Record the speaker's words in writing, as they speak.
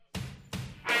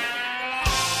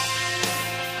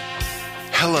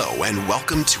Hello and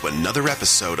welcome to another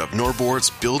episode of Norboard's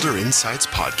Builder Insights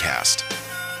podcast.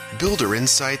 Builder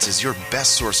Insights is your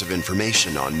best source of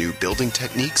information on new building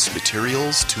techniques,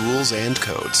 materials, tools, and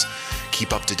codes.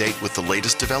 Keep up to date with the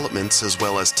latest developments as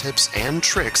well as tips and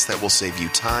tricks that will save you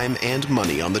time and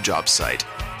money on the job site.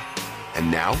 And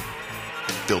now,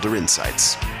 Builder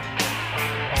Insights.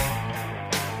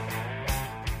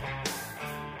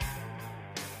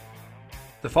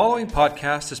 The following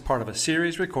podcast is part of a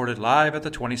series recorded live at the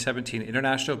 2017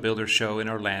 International Builders Show in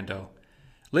Orlando.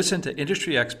 Listen to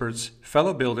industry experts,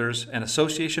 fellow builders, and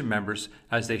association members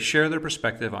as they share their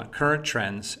perspective on current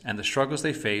trends and the struggles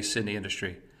they face in the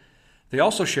industry. They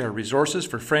also share resources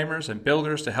for framers and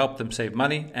builders to help them save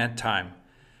money and time.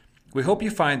 We hope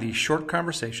you find these short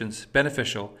conversations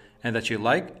beneficial and that you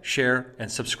like, share,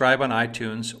 and subscribe on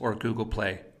iTunes or Google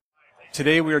Play.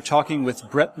 Today we are talking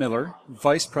with Brett Miller,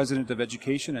 Vice President of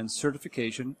Education and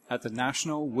Certification at the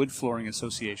National Wood Flooring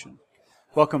Association.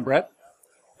 Welcome, Brett.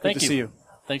 Good to see you.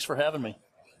 Thanks for having me.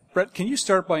 Brett, can you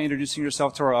start by introducing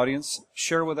yourself to our audience?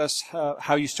 Share with us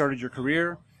how you started your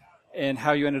career and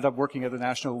how you ended up working at the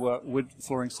National Wood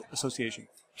Flooring Association.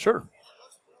 Sure.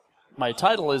 My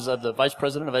title is the Vice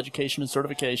President of Education and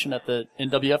Certification at the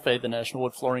NWFA, the National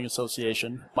Wood Flooring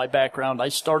Association. My background, I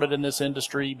started in this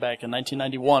industry back in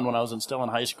 1991 when I was still in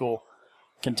high school.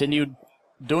 Continued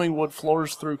doing wood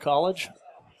floors through college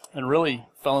and really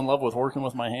fell in love with working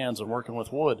with my hands and working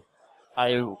with wood.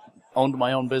 I owned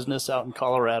my own business out in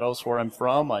Colorado, that's where I'm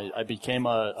from. I became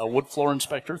a wood floor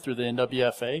inspector through the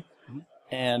NWFA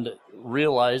and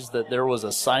realized that there was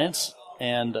a science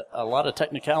and a lot of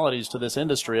technicalities to this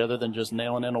industry other than just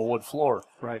nailing in a wood floor.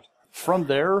 Right. From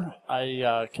there,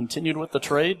 I continued with the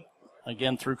trade,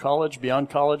 again through college,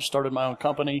 beyond college, started my own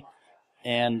company,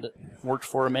 and worked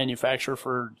for a manufacturer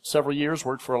for several years,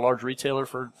 worked for a large retailer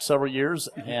for several years,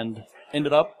 and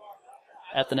ended up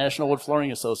at the National Wood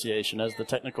Flooring Association as the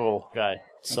technical guy.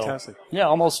 Fantastic. So, yeah,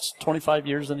 almost 25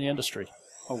 years in the industry.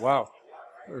 Oh, wow.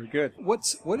 Very good.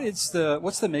 What's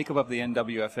the makeup of the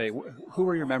NWFA? Who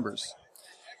are your members?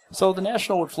 So the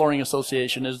National Wood Flooring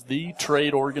Association is the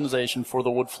trade organization for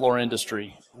the wood floor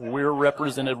industry. We're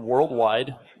represented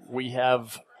worldwide. We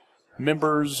have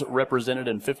members represented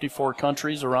in 54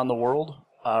 countries around the world.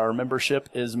 Our membership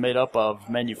is made up of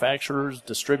manufacturers,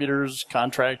 distributors,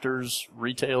 contractors,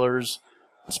 retailers,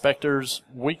 inspectors.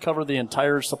 We cover the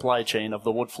entire supply chain of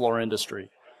the wood floor industry.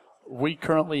 We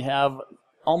currently have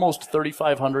almost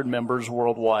 3,500 members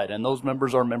worldwide, and those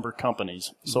members are member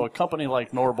companies. So a company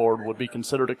like Norboard would be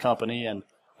considered a company, and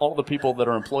all the people that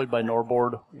are employed by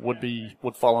Norboard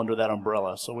would fall under that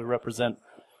umbrella. So we represent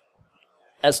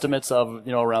estimates of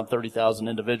around 30,000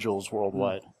 individuals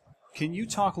worldwide. Can you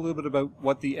talk a little bit about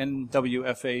what the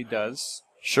NWFA does?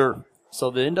 Sure. So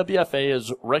the NWFA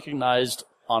is recognized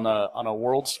on a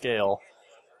world scale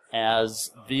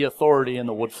as the authority in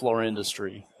the wood floor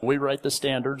industry. We write the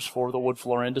standards for the wood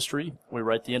floor industry. We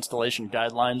write the installation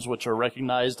guidelines, which are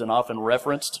recognized and often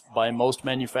referenced by most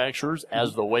manufacturers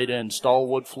as the way to install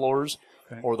wood floors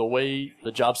or the way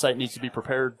the job site needs to be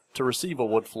prepared to receive a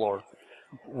wood floor.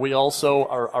 We also,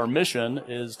 our mission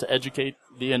is to educate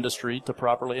the industry to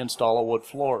properly install a wood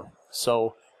floor.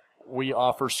 So we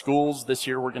offer schools. This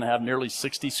year we're going to have nearly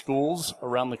 60 schools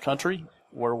around the country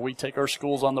where we take our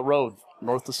schools on the road.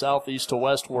 North to south, east to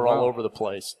west, we're all over the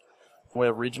place. We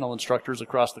have regional instructors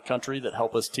across the country that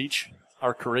help us teach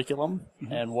our curriculum.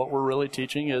 And what we're really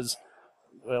teaching is,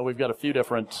 we've got a few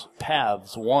different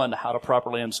paths. One, how to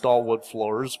properly install wood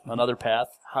floors. Another path,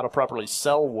 how to properly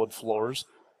sell wood floors.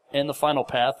 And the final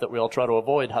path that we all try to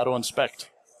avoid, how to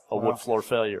inspect a wood floor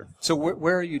failure. So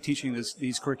where are you teaching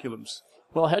these curriculums?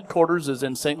 Well, headquarters is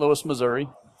in St. Louis, Missouri,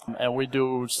 and we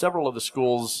do several of the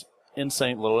schools in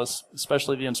St. Louis,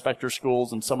 especially the inspector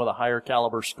schools and some of the higher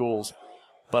caliber schools.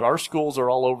 But our schools are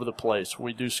all over the place.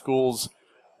 We do schools,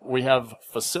 we have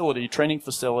training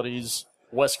facilities,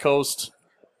 West Coast,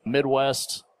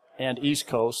 Midwest, and East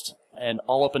Coast, and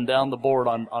all up and down the board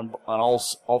on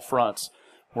all fronts.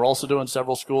 We're also doing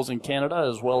several schools in Canada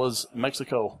as well as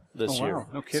Mexico this year.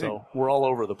 No kidding. So we're all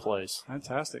over the place.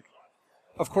 Fantastic.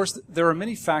 Of course, there are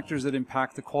many factors that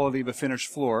impact the quality of a finished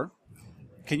floor.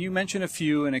 Can you mention a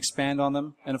few and expand on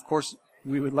them? And, of course,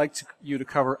 we would like you to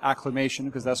cover acclimation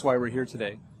because that's why we're here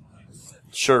today.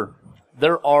 Sure.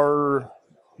 There are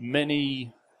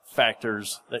many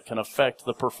factors that can affect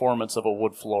the performance of a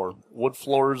wood floor. Wood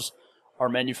floors are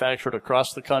manufactured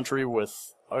across the country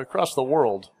across the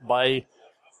world by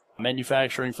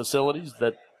manufacturing facilities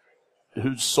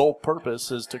whose sole purpose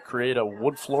is to create a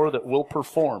wood floor that will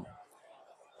perform.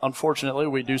 Unfortunately,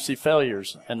 we do see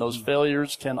failures, and those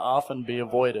failures can often be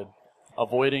avoided.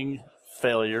 Avoiding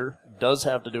failure does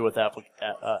have to do with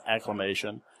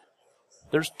acclimation.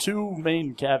 There's two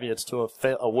main caveats to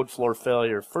a wood floor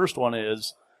failure. First one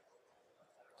is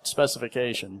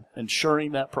specification,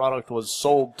 ensuring that product was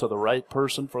sold to the right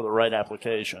person for the right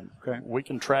application. Okay. We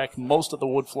can track most of the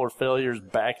wood floor failures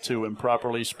back to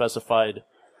improperly specified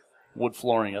wood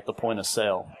flooring at the point of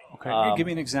sale. Okay. Give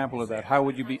me an example of that. How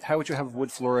would you have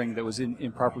wood flooring that was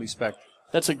improperly spec'd?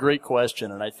 That's a great question,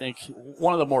 and I think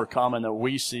one of the more common that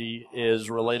we see is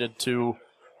related to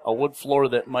a wood floor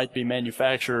that might be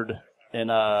manufactured in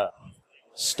a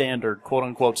standard,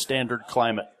 quote-unquote, standard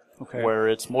climate, where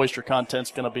its moisture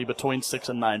content's going to be between 6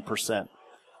 and 9%.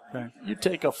 Okay. You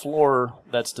take a floor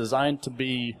that's designed to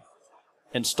be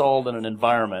installed in an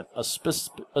environment, a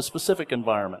specific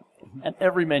environment, and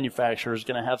every manufacturer is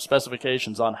going to have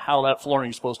specifications on how that flooring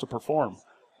is supposed to perform.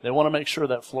 They want to make sure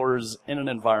that floor is in an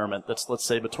environment that's, let's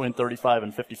say, between 35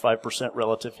 and 55%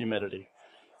 relative humidity.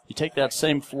 You take that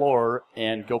same floor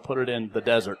and go put it in the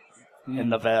desert, in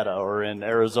Nevada or in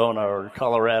Arizona or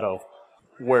Colorado,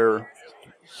 where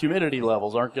humidity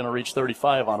levels aren't going to reach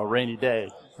 35 on a rainy day.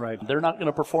 Right. They're not going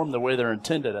to perform the way they're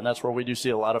intended, and that's where we do see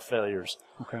a lot of failures.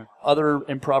 Okay. Other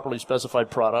improperly specified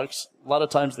products, a lot of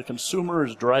times the consumer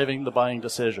is driving the buying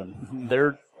decision.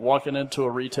 They're walking into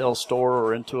a retail store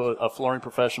or into a flooring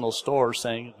professional store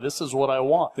saying, this is what I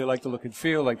want. They like the look and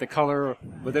feel, like the color,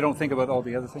 but they don't think about all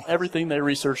the other things. Everything they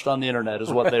researched on the internet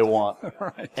is what they want.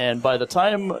 Right. And by the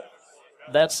time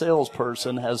that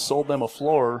salesperson has sold them a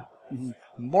floor,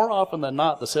 more often than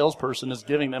not, the salesperson is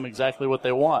giving them exactly what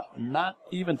they want, not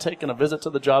even taking a visit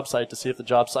to the job site to see if the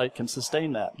job site can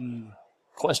sustain that.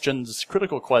 Questions,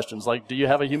 critical questions like, do you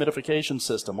have a humidification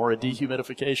system or a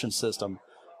dehumidification system?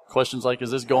 Questions like,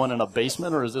 is this going in a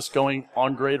basement or is this going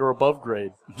on grade or above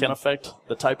grade? Can affect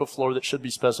the type of floor that should be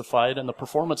specified and the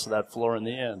performance of that floor in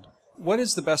the end. What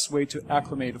is the best way to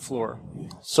acclimate a floor?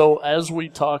 So as we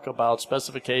talk about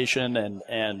specification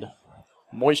and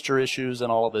moisture issues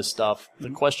and all of this stuff, the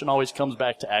question always comes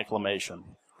back to acclimation.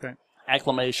 Okay.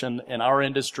 Acclimation in our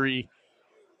industry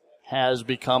has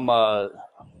become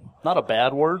not a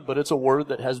bad word, but it's a word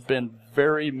that has been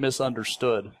very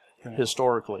misunderstood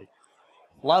historically.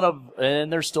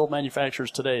 And there's still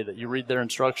manufacturers today that you read their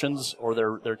instructions or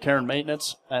their care and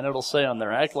maintenance, and it'll say on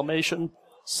their acclimation,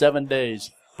 7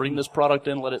 days. Bring this product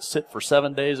in, let it sit for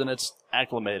 7 days, and it's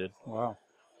acclimated. Wow.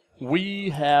 We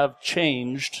have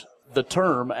changed the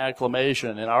term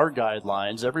acclimation in our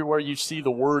guidelines. Everywhere you see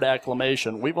the word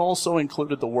acclimation, we've also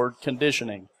included the word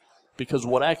conditioning, because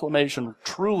what acclimation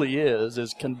truly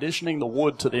is conditioning the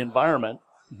wood to the environment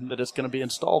that it's going to be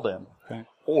installed in,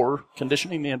 or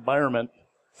conditioning the environment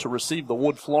to receive the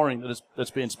wood flooring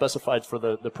that's being specified for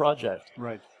the project.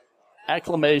 Right.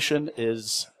 Acclimation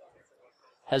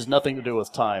has nothing to do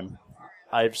with time.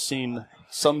 I've seen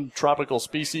some tropical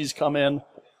species come in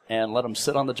and let them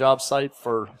sit on the job site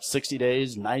for 60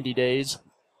 days, 90 days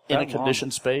in a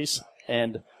conditioned space,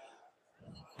 and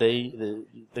they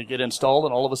get installed,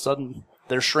 and all of a sudden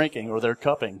they're shrinking or they're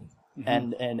cupping,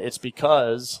 and it's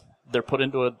because they're put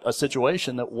into a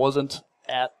situation that wasn't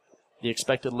at the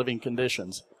expected living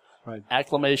conditions. Right.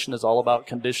 Acclimation is all about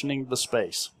conditioning the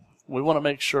space. We want to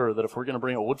make sure that if we're going to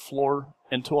bring a wood floor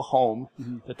into a home,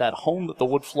 that home that the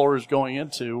wood floor is going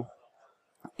into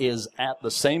is at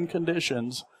the same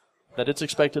conditions that it's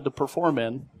expected to perform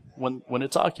in when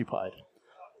it's occupied.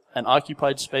 An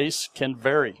occupied space can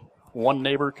vary. One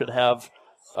neighbor could have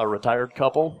a retired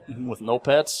couple with no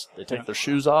pets. They take their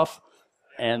shoes off.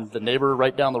 And the neighbor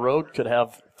right down the road could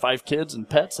have 5 kids and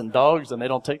pets and dogs, and they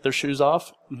don't take their shoes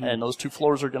off. And those two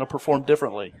floors are going to perform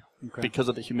differently because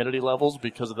of the humidity levels,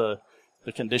 because of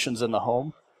the conditions in the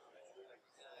home.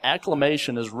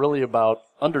 Acclimation is really about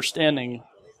understanding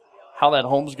how that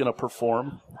home's going to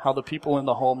perform, how the people in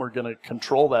the home are going to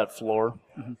control that floor,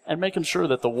 and making sure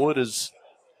that the wood is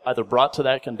either brought to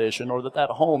that condition or that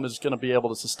home is going to be able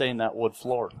to sustain that wood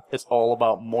floor. It's all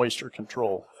about moisture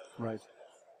control. Right.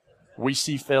 We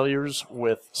see failures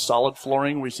with solid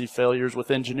flooring. We see failures with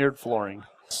engineered flooring.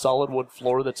 Solid wood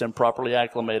floor that's improperly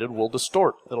acclimated will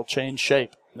distort. It'll change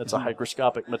shape. It's a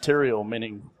hygroscopic material,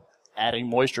 meaning adding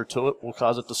moisture to it will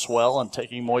cause it to swell, and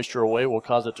taking moisture away will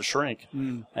cause it to shrink.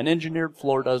 An engineered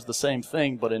floor does the same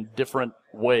thing, but in different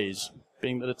ways.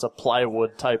 Being that it's a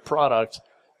plywood-type product,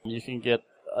 you can get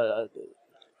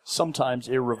sometimes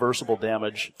irreversible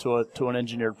damage to an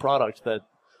engineered product that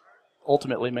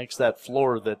ultimately makes that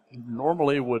floor that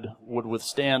normally would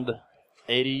withstand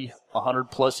 80,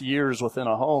 100-plus years within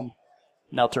a home,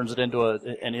 now turns it into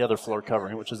any other floor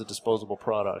covering, which is a disposable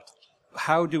product.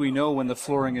 How do we know when the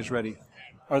flooring is ready?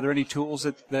 Are there any tools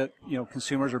that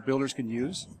consumers or builders can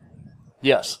use?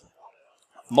 Yes.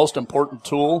 Most important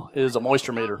tool is a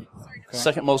moisture meter. Okay.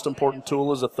 Second most important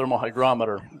tool is a thermal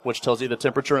hygrometer, which tells you the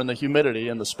temperature and the humidity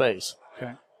in the space.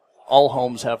 Okay. All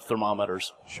homes have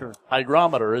thermometers. Sure.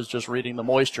 Hygrometer is just reading the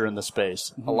moisture in the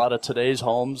space. Mm-hmm. A lot of today's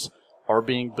homes are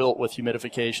being built with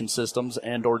humidification systems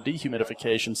and or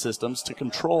dehumidification systems to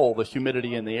control the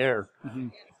humidity in the air. Mm-hmm.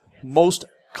 Most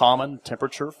common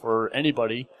temperature for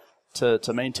anybody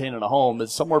to maintain in a home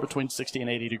is somewhere between 60 and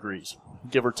 80 degrees,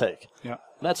 give or take. Yeah.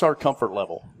 That's our comfort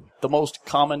level. The most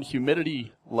common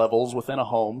humidity levels within a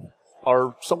home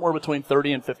are somewhere between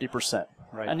 30 and 50%.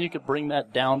 Right. And you could bring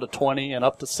that down to 20 and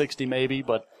up to 60 maybe,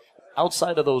 but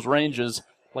outside of those ranges,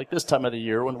 like this time of the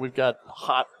year when we've got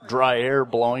hot, dry air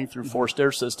blowing through forced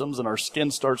air systems and our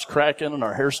skin starts cracking and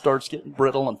our hair starts getting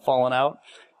brittle and falling out,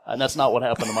 and that's not what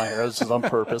happened to my hair. This is on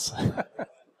purpose.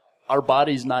 Our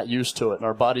body's not used to it, and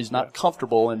our body's not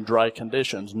comfortable in dry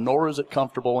conditions, nor is it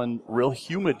comfortable in real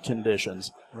humid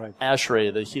conditions. Right.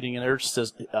 ASHRAE, the heating and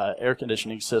air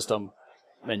conditioning system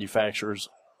manufacturers,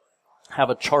 have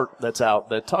a chart that's out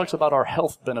that talks about our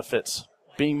health benefits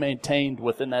being maintained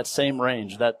within that same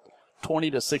range, that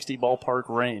 20 to 60 ballpark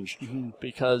range,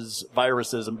 because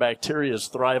viruses and bacteria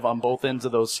thrive on both ends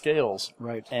of those scales.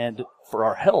 Right. And for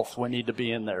our health, we need to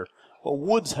be in there. Well,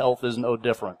 wood's health is no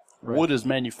different. Right. Wood is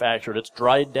manufactured. It's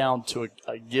dried down to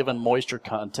a given moisture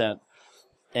content.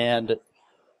 And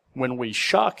when we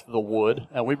shock the wood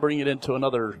and we bring it into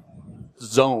another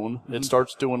zone, it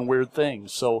starts doing weird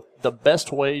things. So the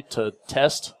best way to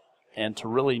test and to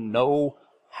really know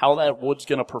how that wood's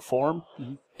going to perform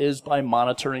is by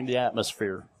monitoring the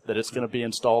atmosphere that it's going to be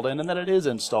installed in and that it is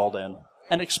installed in,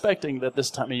 and expecting that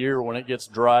this time of year when it gets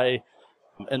dry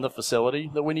in the facility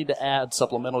that we need to add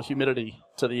supplemental humidity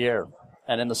to the air.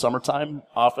 And in the summertime,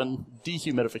 often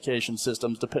dehumidification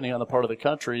systems, depending on the part of the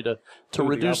country, to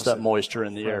reduce that moisture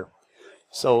in the air.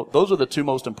 So those are the two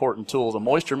most important tools, a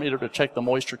moisture meter to check the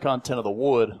moisture content of the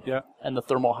wood, and the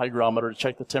thermal hygrometer to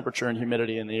check the temperature and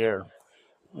humidity in the air.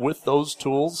 With those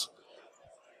tools,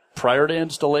 prior to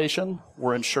installation,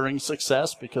 we're ensuring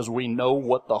success because we know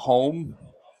what the home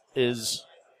is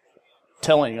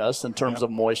telling us in terms of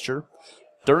moisture.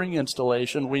 During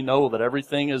installation, we know that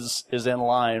everything is in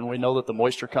line. We know that the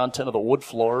moisture content of the wood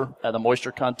floor and the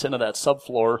moisture content of that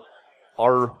subfloor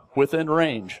are within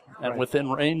range. And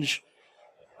within range,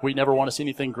 we never want to see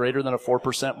anything greater than a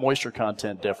 4% moisture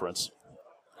content difference.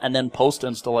 And then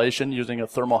post-installation, using a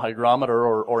thermal hygrometer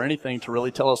or anything to really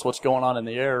tell us what's going on in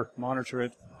the air. Monitor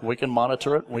it. We can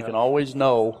monitor it. We can always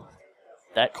know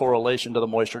that correlation to the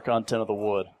moisture content of the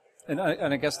wood. And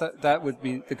I guess that would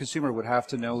be, the consumer would have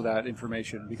to know that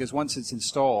information, because once it's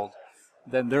installed,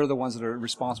 then they're the ones that are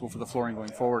responsible for the flooring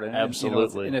going forward. And,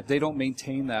 absolutely. And if they don't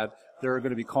maintain that, they're going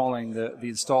to be calling the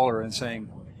installer and saying,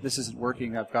 this isn't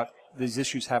working, I've got these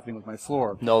issues happening with my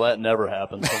floor. No, that never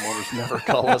happens. Homeowners never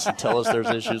call us and tell us there's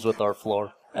issues with our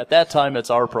floor. At that time, it's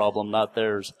our problem, not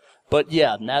theirs. But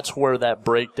yeah, and that's where that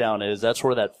breakdown is. That's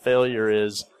where that failure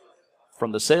is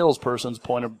from the salesperson's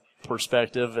point of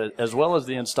perspective, as well as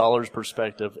the installer's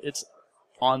perspective. It's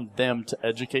on them to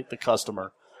educate the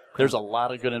customer. There's a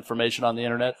lot of good information on the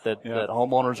internet that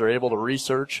homeowners are able to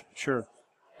research. Sure.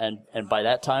 And by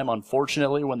that time,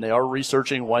 unfortunately, when they are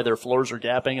researching why their floors are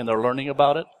gapping and they're learning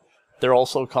about it, they're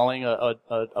also calling a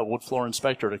wood floor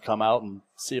inspector to come out and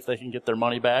see if they can get their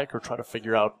money back or try to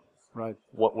figure out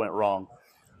what went wrong.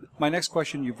 My next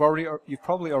question, you've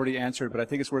probably already answered, but I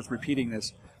think it's worth repeating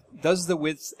this. Does the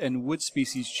width and wood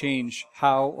species change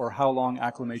how or how long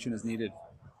acclimation is needed?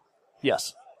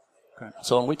 Yes. Okay.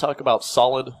 So when we talk about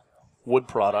solid wood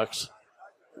products,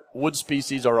 wood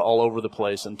species are all over the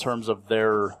place in terms of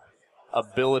their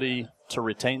ability to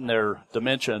retain their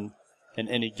dimension in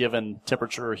any given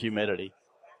temperature or humidity.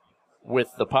 With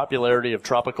the popularity of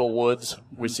tropical woods,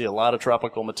 we see a lot of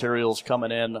tropical materials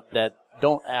coming in that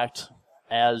don't act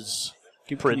as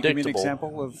predictable. Can you give me an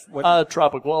example of what?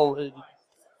 Tropical. Well,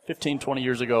 15, 20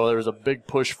 years ago, there was a big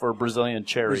push for Brazilian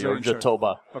cherry or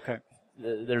jatoba. Okay.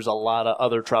 There's a lot of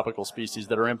other tropical species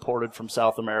that are imported from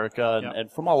South America and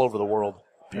from all over the world.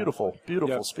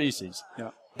 Beautiful species. Yeah.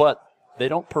 But they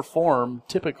don't perform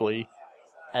typically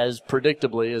as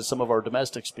predictably as some of our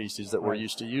domestic species that we're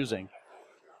used to using.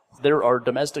 There are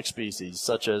domestic species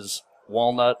such as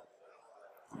walnut,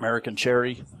 American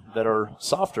cherry that are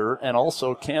softer and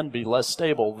also can be less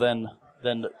stable than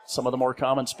some of the more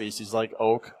common species like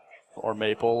oak or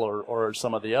maple or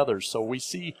some of the others. So we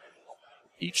see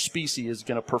each species is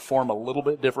going to perform a little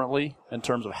bit differently in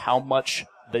terms of how much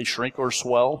they shrink or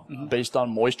swell based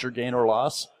on moisture gain or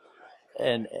loss.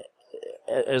 And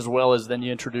as well as then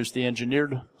you introduce the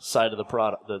engineered side of the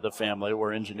product, the family,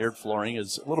 where engineered flooring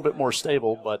is a little bit more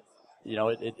stable, but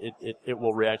it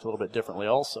will react a little bit differently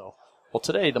also. Well,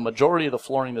 today, the majority of the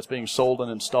flooring that's being sold and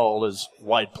installed is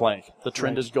wide plank. The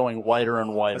trend is going wider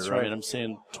and wider. That's right. I mean, I'm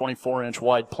seeing 24-inch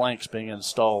wide planks being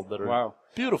installed that are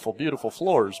beautiful, beautiful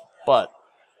floors. But,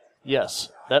 yes,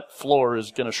 that floor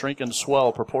is going to shrink and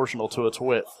swell proportional to its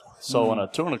width. So on a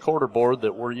 2 1/4 board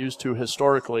that we're used to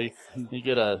historically, you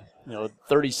get a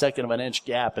 32nd of an inch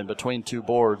gap in between two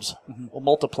boards. We'll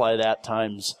multiply that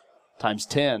times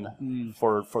 10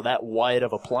 for that wide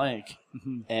of a plank.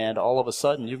 And all of a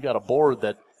sudden you've got a board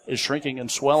that is shrinking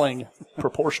and swelling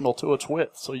proportional to its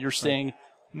width. So you're seeing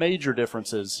major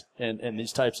differences in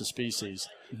these types of species.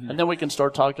 And then we can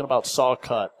start talking about saw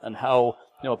cut and how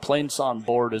a plain sawn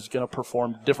board is going to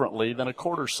perform differently than a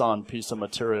quarter sawn piece of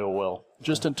material will,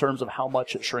 just in terms of how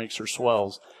much it shrinks or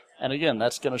swells. And again,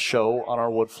 that's going to show on our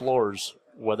wood floors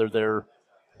whether they're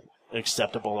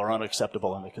acceptable or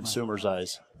unacceptable in the consumer's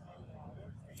eyes.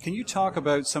 Can you talk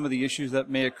about some of the issues that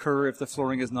may occur if the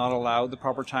flooring is not allowed the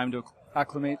proper time to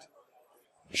acclimate?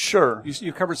 Sure.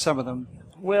 You covered some of them.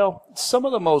 Well, some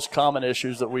of the most common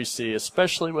issues that we see,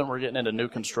 especially when we're getting into new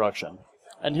construction,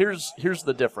 and here's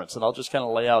the difference, and I'll just kind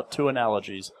of lay out two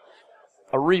analogies.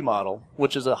 A remodel,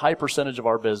 which is a high percentage of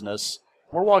our business,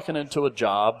 we're walking into a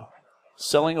job,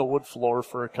 selling a wood floor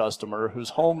for a customer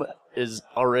whose home is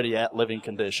already at living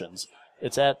conditions.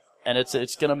 It's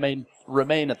going to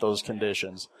remain at those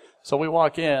conditions. So we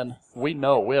walk in, we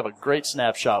know, we have a great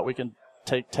snapshot. We can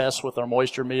take tests with our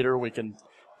moisture meter. We can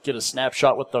get a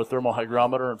snapshot with our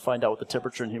thermohygrometer and find out what the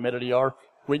temperature and humidity are.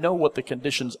 We know what the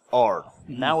conditions are.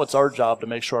 Now it's our job to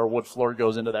make sure our wood floor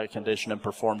goes into that condition and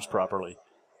performs properly.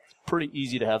 It's pretty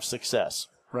easy to have success.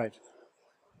 Right.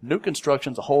 New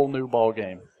construction's a whole new ball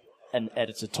game. And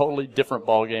it's a totally different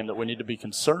ball game that we need to be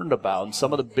concerned about. And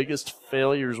some of the biggest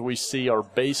failures we see are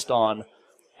based on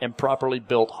improperly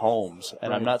built homes.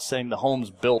 And I'm not saying the home's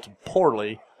built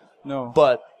poorly,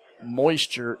 but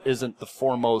moisture isn't the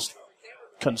foremost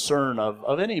concern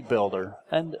of any builder.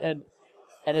 And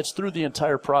it's through the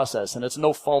entire process, and it's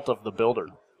no fault of the builder.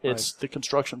 It's the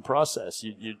construction process.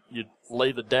 You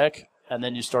lay the deck, and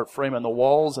then you start framing the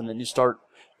walls, and then you start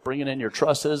bringing in your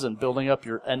trusses and building up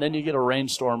and then you get a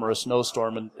rainstorm or a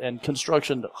snowstorm, and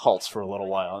construction halts for a little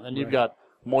while. And then you've got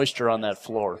moisture on that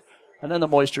floor. And then the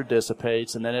moisture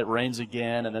dissipates, and then it rains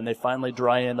again, and then they finally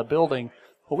dry in the building.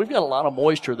 Well, we've got a lot of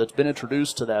moisture that's been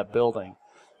introduced to that building.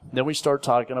 Then we start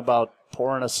talking about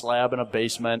pouring a slab in a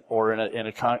basement or in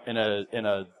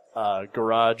a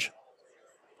garage.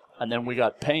 And then we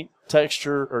got paint,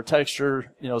 texture,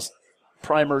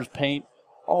 primers, paint,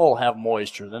 all have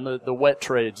moisture. Then the wet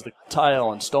trades, the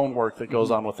tile and stonework that goes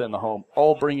on within the home,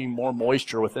 all bringing more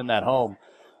moisture within that home.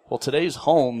 Well, today's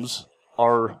homes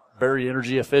are very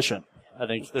energy efficient. I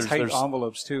think there's tight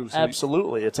envelopes too. So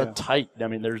absolutely, it's a tight. I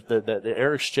mean, there's the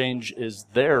air exchange is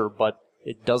there, but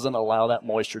it doesn't allow that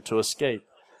moisture to escape.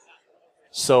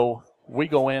 So we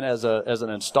go in as an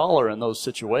installer in those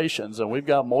situations, and we've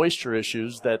got moisture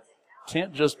issues that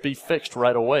can't just be fixed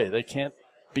right away. They can't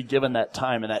be given that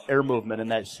time and that air movement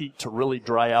and that heat to really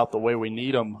dry out the way we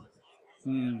need them.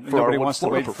 Nobody wants to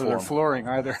wait for their flooring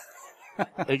either.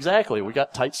 Exactly. We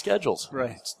got tight schedules.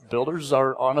 Right. Builders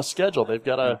are on a schedule. They've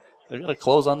got to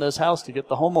close on this house to get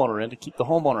the homeowner in, to keep the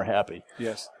homeowner happy.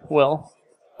 Yes. Well,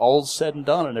 all's said and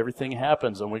done and everything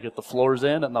happens, and we get the floors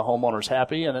in and the homeowner's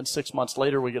happy, and then 6 months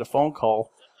later we get a phone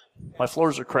call. My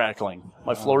floors are crackling.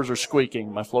 My floors are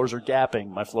squeaking. My floors are gapping.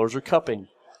 My floors are cupping.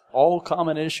 All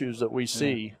common issues that we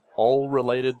see, all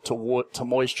related to wood, to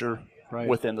moisture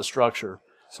within the structure.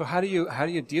 So how do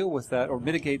you deal with that or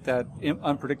mitigate that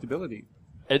unpredictability?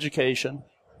 Education,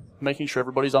 making sure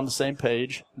everybody's on the same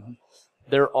page.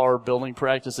 There are building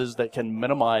practices that can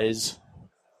minimize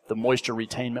the moisture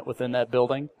retainment within that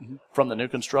building. From the new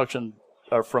construction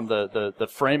or from the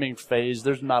framing phase,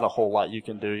 there's not a whole lot you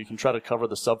can do. You can try to cover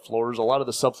the subfloors. A lot of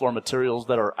the subfloor materials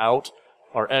that are out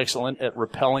are excellent at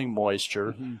repelling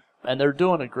moisture, and they're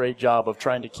doing a great job of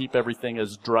trying to keep everything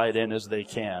as dried in as they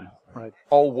can. Right.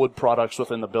 All wood products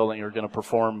within the building are going to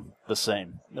perform the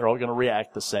same. They're all going to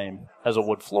react the same as a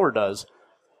wood floor does.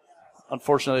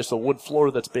 Unfortunately, it's the wood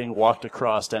floor that's being walked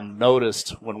across and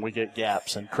noticed when we get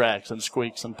gaps and cracks and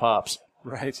squeaks and pops.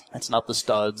 Right. It's not the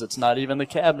studs. It's not even the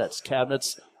cabinets.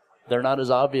 Cabinets, they're not as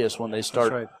obvious when they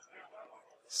start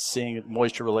seeing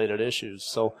moisture-related issues.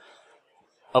 So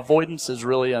avoidance is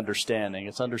really understanding.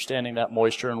 It's understanding that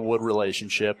moisture and wood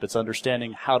relationship. It's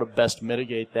understanding how to best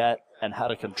mitigate that and how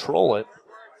to control it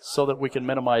so that we can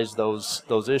minimize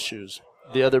those issues.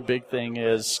 The other big thing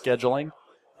is scheduling,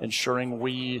 ensuring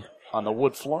we, on the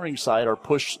wood flooring side, are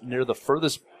pushed near the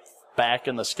furthest back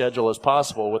in the schedule as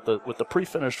possible with the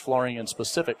pre-finished flooring in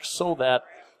specific, so that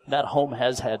that home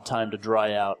has had time to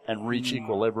dry out and reach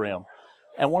equilibrium.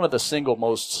 And one of the single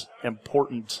most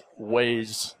important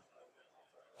ways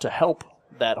to help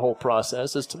that whole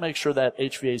process is to make sure that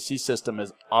HVAC system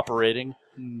is operating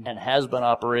and has been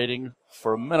operating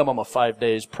for a minimum of 5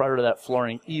 days prior to that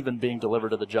flooring even being delivered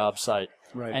to the job site.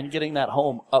 Right. And getting that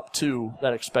home up to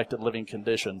that expected living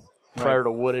condition prior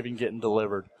to wood even getting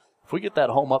delivered. If we get that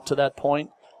home up to that point,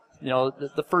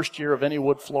 the first year of any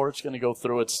wood floor, it's going to go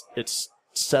through its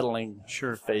settling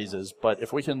phases. But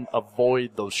if we can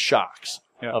avoid those shocks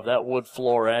of that wood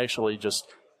floor actually just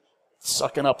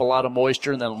sucking up a lot of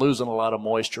moisture and then losing a lot of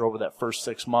moisture over that first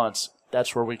 6 months,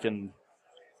 that's where we can,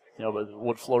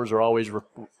 wood floors are always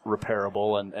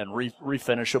repairable and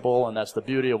refinishable, and that's the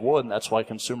beauty of wood, and that's why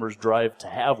consumers drive to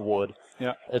have wood.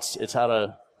 Yeah. It's how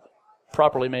to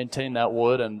properly maintain that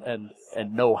wood and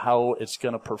know how it's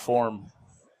going to perform.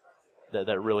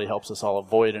 That really helps us all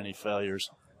avoid any failures.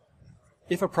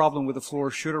 If a problem with the floor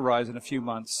should arise in a few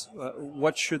months,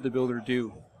 what should the builder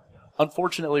do?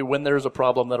 Unfortunately, when there's a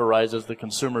problem that arises, the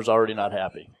consumer's already not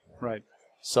happy. Right.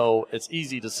 So it's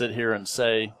easy to sit here and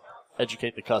say,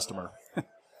 educate the customer.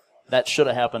 That should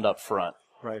have happened up front.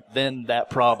 Right. Then that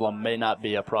problem may not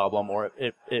be a problem, or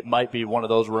it might be one of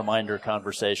those reminder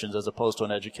conversations as opposed to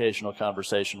an educational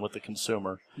conversation with the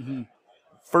consumer. Mm-hmm.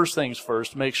 First things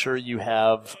first, make sure you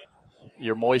have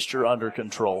your moisture under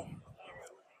control.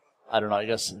 I don't know, I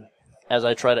guess as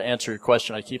I try to answer your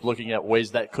question, I keep looking at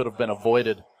ways that could have been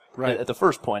avoided. Right. At the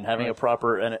first point, having a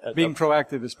proper... Being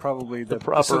proactive is probably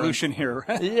the solution here.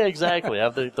 Yeah, exactly.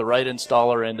 Have the right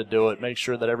installer in to do it. Make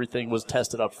sure that everything was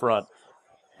tested up front.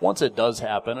 Once it does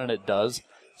happen, and it does,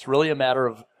 it's really a matter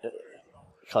of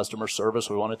customer service.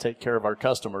 We want to take care of our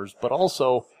customers, but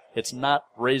also it's not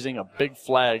raising a big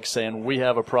flag saying we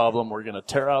have a problem, we're going to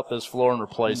tear out this floor and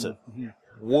replace it.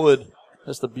 Wood,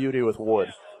 that's the beauty with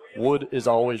wood. Wood is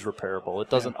always repairable. It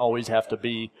doesn't always have to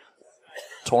be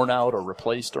torn out or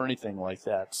replaced or anything like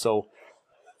that. So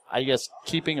I guess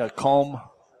keeping a calm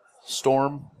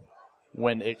storm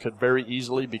when it could very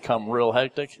easily become real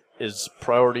hectic is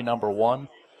priority number one.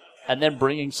 And then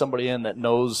bringing somebody in that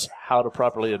knows how to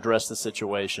properly address the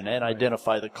situation and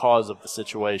identify the cause of the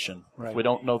situation. Right. If we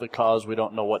don't know the cause, we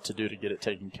don't know what to do to get it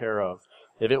taken care of.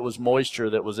 If it was moisture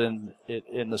that was in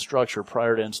the structure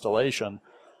prior to installation,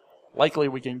 likely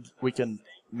we can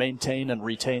maintain and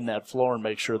retain that floor and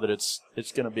make sure that it's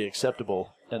going to be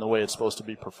acceptable in the way it's supposed to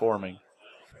be performing.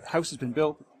 The house has been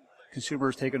built.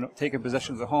 Consumers taken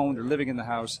possession of the home. They're living in the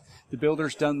house. The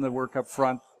builder's done the work up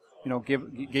front.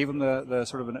 Gave them the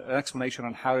sort of an explanation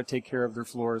on how to take care of their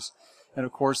floors. And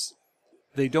of course,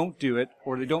 they don't do it,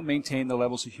 or they don't maintain the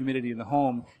levels of humidity in the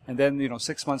home. And then,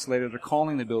 6 months later, they're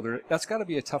calling the builder. That's got to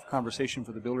be a tough conversation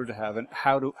for the builder to have. And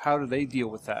how do they deal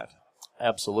with that?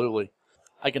 Absolutely.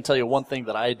 I can tell you one thing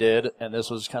that I did, and this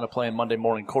was kind of playing Monday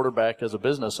morning quarterback as a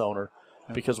business owner,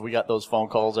 because we got those phone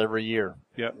calls every year.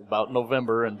 Yep. About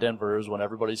November in Denver is when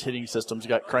everybody's heating systems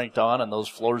got cranked on and those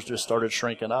floors just started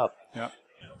shrinking up. Yep.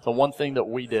 The one thing that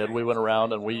we did, we went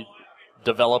around and we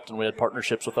developed and we had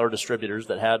partnerships with our distributors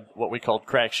that had what we called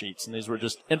crack sheets. And these were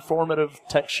just informative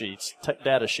tech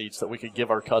data sheets that we could give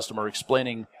our customer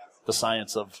explaining the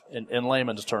science of, in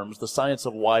layman's terms, the science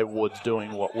of why wood's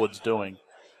doing what wood's doing.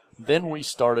 Then we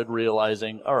started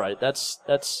realizing, all right, that's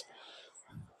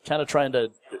kind of trying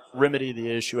to remedy the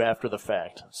issue after the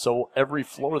fact. So every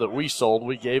floor that we sold,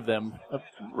 we gave them a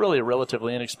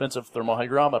relatively inexpensive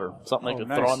thermohygrometer, something they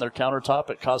could throw on their countertop.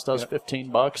 It cost us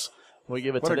 $15. We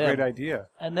give it to them. What a great idea.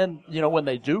 And then, when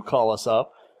they do call us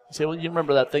up, they say, well, you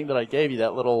remember that thing that I gave you,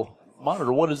 that little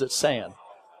monitor, what is it saying?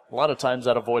 A lot of times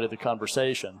that avoided the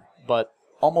conversation, but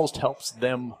almost helps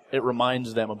them, it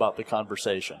reminds them about the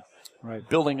conversation. Right.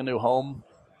 Building a new home,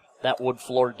 that wood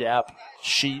floor gap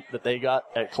sheet that they got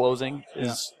at closing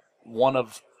is one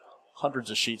of hundreds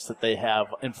of sheets that they have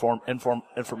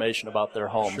information about their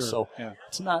home. Sure. So yeah.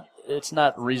 it's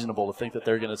not reasonable to think that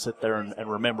they're going to sit there and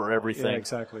remember everything. Yeah,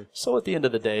 exactly. So at the end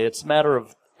of the day, it's a matter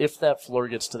of if that floor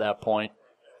gets to that point,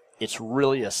 it's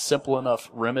really a simple enough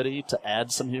remedy to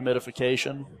add some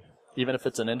humidification, even if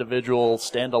it's an individual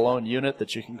standalone unit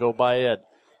that you can go buy at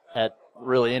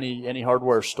really any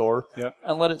hardware store,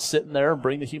 and let it sit in there and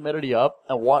bring the humidity up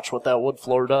and watch what that wood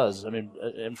floor does. I mean,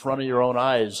 in front of your own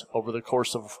eyes, over the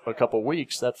course of a couple of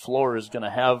weeks, that floor is going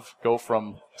to go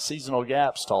from seasonal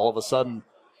gaps to all of a sudden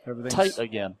tight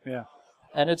again. Yeah.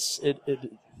 And it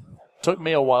took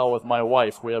me a while with my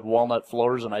wife. We had walnut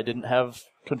floors, and I didn't have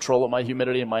control of my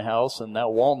humidity in my house, and that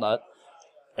walnut,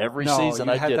 every season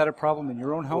I had that a problem in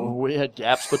your own home? We had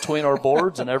gaps between our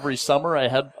boards, and every summer I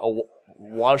had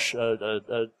washed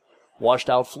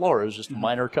out floor. It was just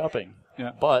minor cupping.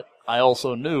 Yeah. But I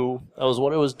also knew that was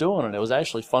what it was doing, and it was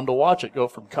actually fun to watch it go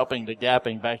from cupping to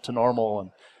gapping back to normal.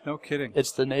 And no kidding.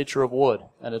 it's the nature of wood,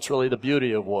 and it's really the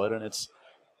beauty of wood, and it's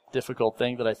a difficult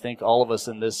thing that I think all of us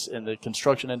in the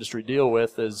construction industry deal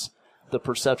with is the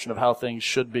perception of how things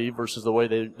should be versus the way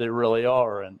they really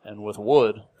are. And with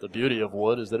wood, the beauty of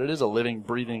wood is that it is a living,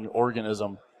 breathing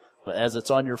organism. But as it's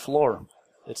on your floor,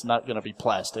 it's not going to be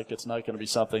plastic. It's not going to be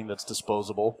something that's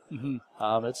disposable.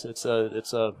 Mm-hmm.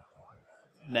 It's a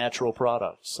natural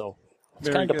product, so it's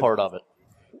kind of part of it.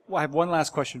 Well, I have one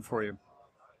last question for you.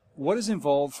 What is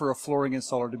involved for a flooring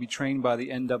installer to be trained by the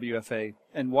NWFA,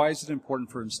 and why is it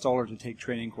important for installers to take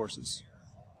training courses?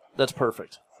 That's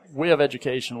perfect. We have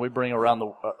education we bring around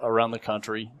the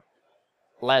country.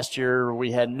 Last year,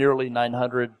 we had nearly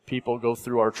 900 people go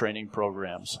through our training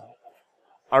programs.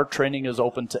 Our training is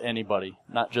open to anybody,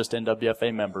 not just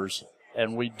NWFA members.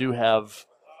 And we've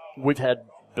had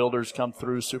builders come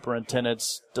through,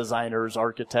 superintendents, designers,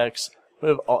 architects. We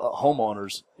have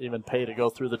homeowners even pay to go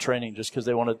through the training just because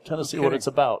they want to kind of see what it's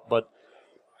about. But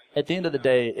at the end of the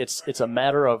day, it's a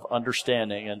matter of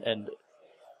understanding. And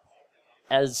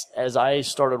as I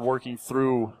started working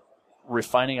through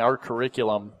refining our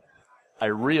curriculum, I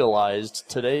realized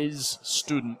today's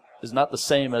student is not the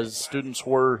same as students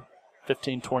were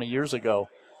 15, 20 years ago,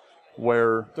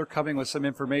 where they're coming with some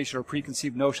information or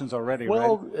preconceived notions already,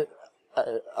 well, right?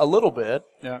 A little bit,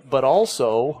 yeah. But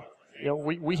also,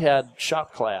 we had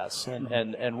shop class,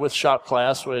 and with shop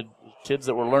class, we had kids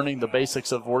that were learning the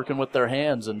basics of working with their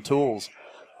hands and tools.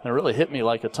 And it really hit me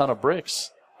like a ton of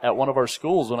bricks at one of our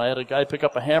schools when I had a guy pick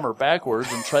up a hammer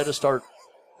backwards and try to start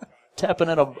tapping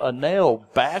in a nail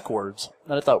backwards.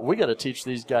 And I thought, we got to teach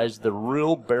these guys the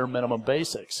real bare minimum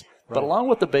basics. Right. But along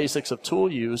with the basics of tool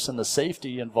use and the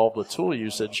safety involved with tool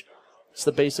usage, it's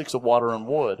the basics of water and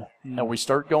wood. And we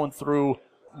start going through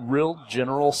real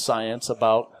general science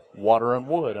about water and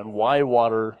wood and why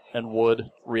water and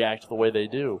wood react the way they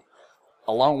do.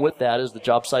 Along with that is the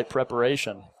job site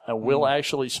preparation. And we'll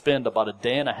actually spend about a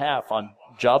day and a half on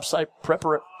job site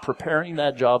preparing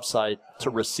that job site to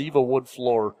receive a wood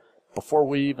floor before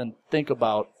we even think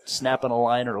about snapping a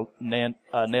line or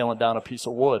nailing down a piece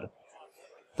of wood.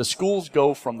 The schools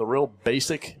go from the real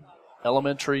basic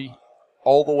elementary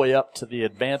all the way up to the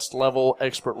advanced level,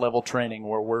 expert level training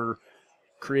where we're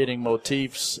creating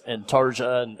motifs and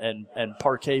tarja and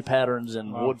parquet patterns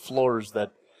and wood floors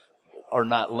that are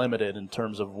not limited in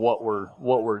terms of what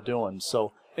we're doing.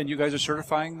 So, and you guys are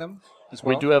certifying them as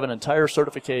well? We do have an entire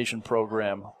certification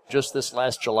program. Just this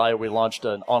last July, we launched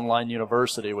an online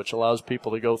university which allows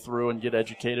people to go through and get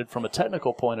educated from a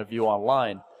technical point of view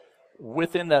online.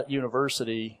 Within that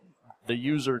university, the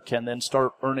user can then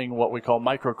start earning what we call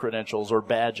micro-credentials or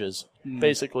badges.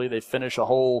 Basically, they finish a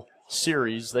whole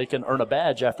series. They can earn a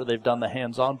badge after they've done the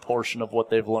hands-on portion of what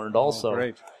they've learned also.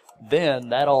 Great. Then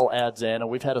that all adds in, and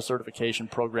we've had a certification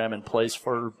program in place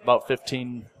for about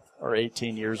 15 or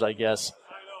 18 years, I guess.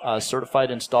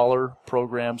 Certified installer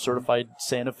program, certified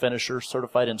sand and finisher,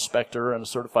 certified inspector, and a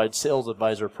certified sales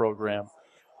advisor program,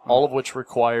 all of which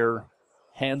require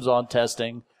hands-on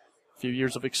testing, a few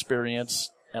years of experience,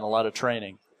 and a lot of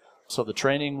training. So the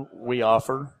training we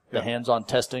offer, the hands-on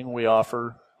testing we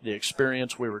offer, the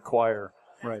experience we require.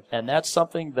 Right. And that's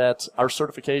something that our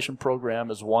certification program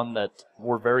is one that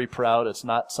we're very proud. It's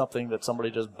not something that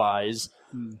somebody just buys.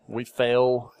 We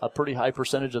fail a pretty high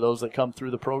percentage of those that come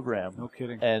through the program. No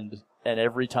kidding. And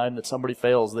every time that somebody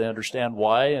fails, they understand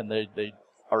why, and they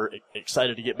are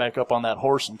excited to get back up on that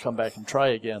horse and come back and try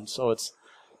again. So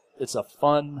it's a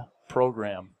fun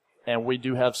program. And we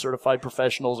do have certified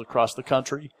professionals across the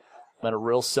country and a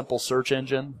real simple search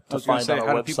engine to find on our website.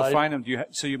 How do people find them?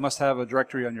 So you must have a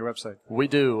directory on your website. We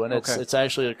do, and it's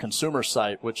actually a consumer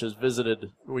site, which is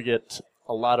visited. We get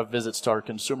a lot of visits to our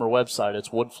consumer website. It's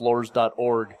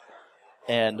woodfloors.org.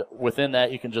 And within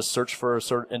that, you can just search for a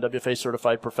NWFA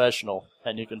certified professional,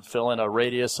 and you can fill in a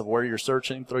radius of where you're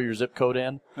searching, throw your zip code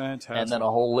in, Fantastic. And then a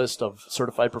whole list of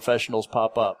certified professionals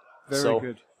pop up. Very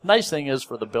good. Nice thing is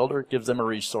for the builder, it gives them a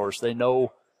resource. They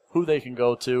know who they can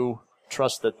go to,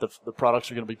 trust that the products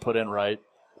are going to be put in right.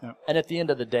 Yeah. And at the end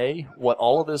of the day, what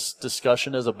all of this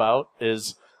discussion is about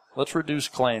is let's reduce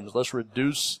claims. Let's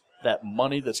reduce that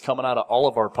money that's coming out of all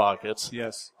of our pockets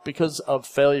because of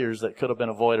failures that could have been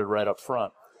avoided right up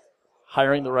front.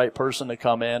 Hiring the right person to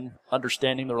come in,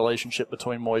 understanding the relationship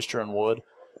between moisture and wood,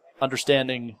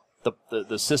 understanding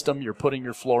the system you're putting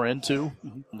your floor into,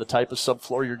 the type of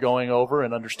subfloor you're going over,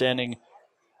 and understanding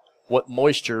what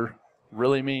moisture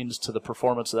really means to the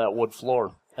performance of that wood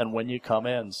floor and when you come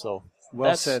in. So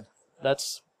well said.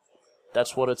 That's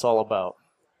what it's all about.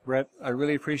 Brett, I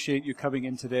really appreciate you coming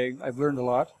in today. I've learned a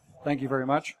lot. Thank you very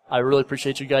much. I really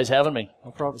appreciate you guys having me.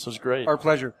 No problem. This was great. Our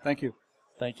pleasure. Thank you.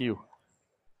 Thank you.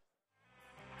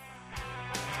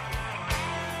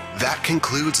 That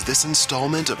concludes this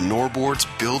installment of Norboard's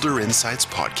Builder Insights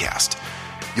podcast.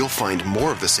 You'll find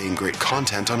more of the same great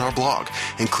content on our blog,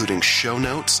 including show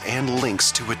notes and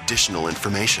links to additional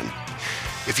information.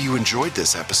 If you enjoyed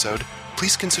this episode,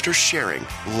 please consider sharing,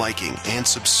 liking, and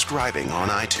subscribing on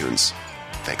iTunes.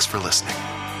 Thanks for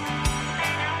listening.